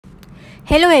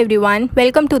Hello everyone,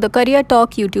 welcome to the Career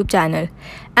Talk YouTube channel.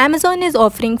 Amazon is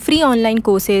offering free online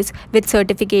courses with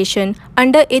certification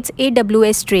under its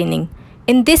AWS training.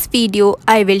 In this video,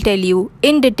 I will tell you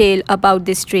in detail about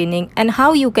this training and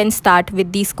how you can start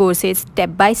with these courses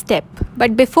step by step.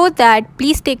 But before that,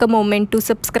 please take a moment to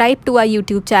subscribe to our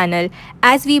YouTube channel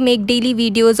as we make daily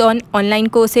videos on online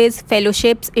courses,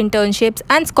 fellowships, internships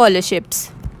and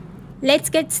scholarships.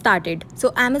 Let's get started.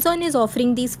 So Amazon is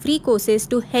offering these free courses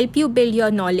to help you build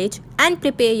your knowledge and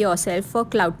prepare yourself for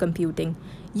cloud computing.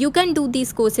 You can do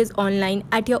these courses online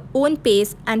at your own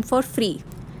pace and for free.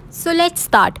 So let's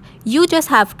start. You just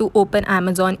have to open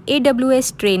Amazon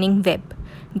AWS training web.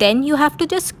 Then you have to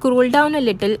just scroll down a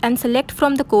little and select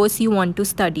from the course you want to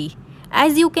study.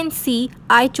 As you can see,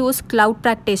 I chose Cloud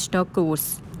Practitioner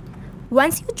course.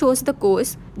 Once you chose the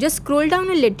course, just scroll down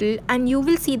a little and you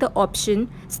will see the option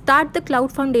Start the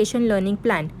Cloud Foundation Learning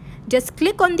Plan. Just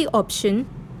click on the option.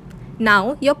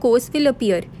 Now your course will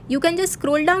appear. You can just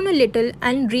scroll down a little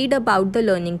and read about the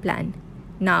learning plan.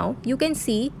 Now you can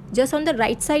see just on the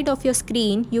right side of your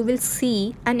screen you will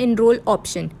see an enroll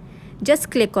option. Just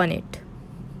click on it.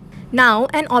 Now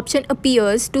an option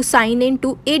appears to sign in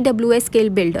to AWS Skill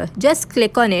Builder. Just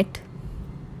click on it.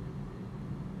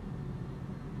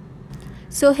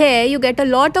 So here you get a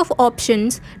lot of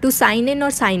options to sign in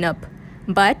or sign up.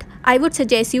 But I would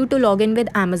suggest you to log in with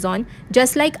Amazon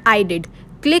just like I did.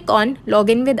 Click on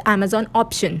Login with Amazon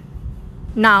option.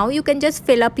 Now you can just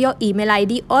fill up your email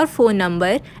ID or phone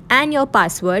number and your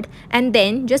password and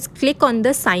then just click on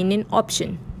the sign in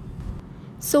option.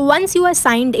 So once you are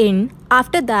signed in,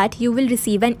 after that you will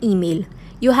receive an email.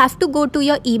 You have to go to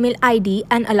your email ID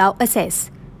and allow access.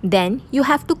 Then you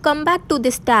have to come back to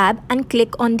this tab and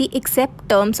click on the accept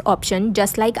terms option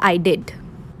just like I did.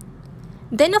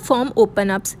 Then a form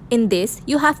opens up. In this,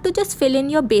 you have to just fill in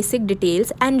your basic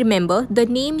details and remember the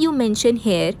name you mention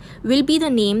here will be the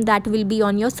name that will be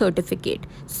on your certificate.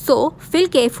 So fill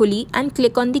carefully and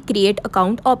click on the create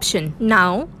account option.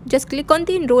 Now just click on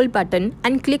the enroll button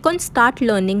and click on start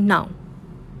learning now.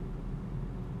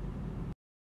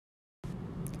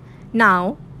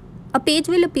 Now a page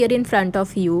will appear in front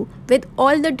of you with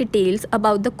all the details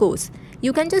about the course.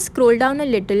 You can just scroll down a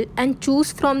little and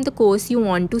choose from the course you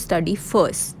want to study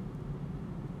first.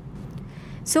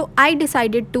 So I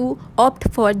decided to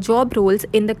opt for job roles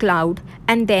in the cloud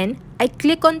and then I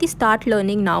click on the start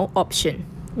learning now option.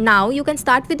 Now you can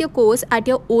start with your course at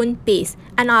your own pace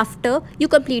and after you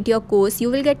complete your course, you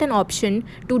will get an option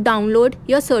to download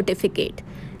your certificate.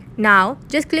 Now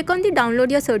just click on the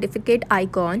download your certificate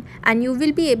icon and you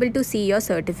will be able to see your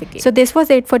certificate. So this was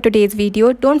it for today's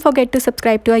video. Don't forget to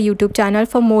subscribe to our YouTube channel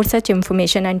for more such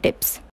information and tips.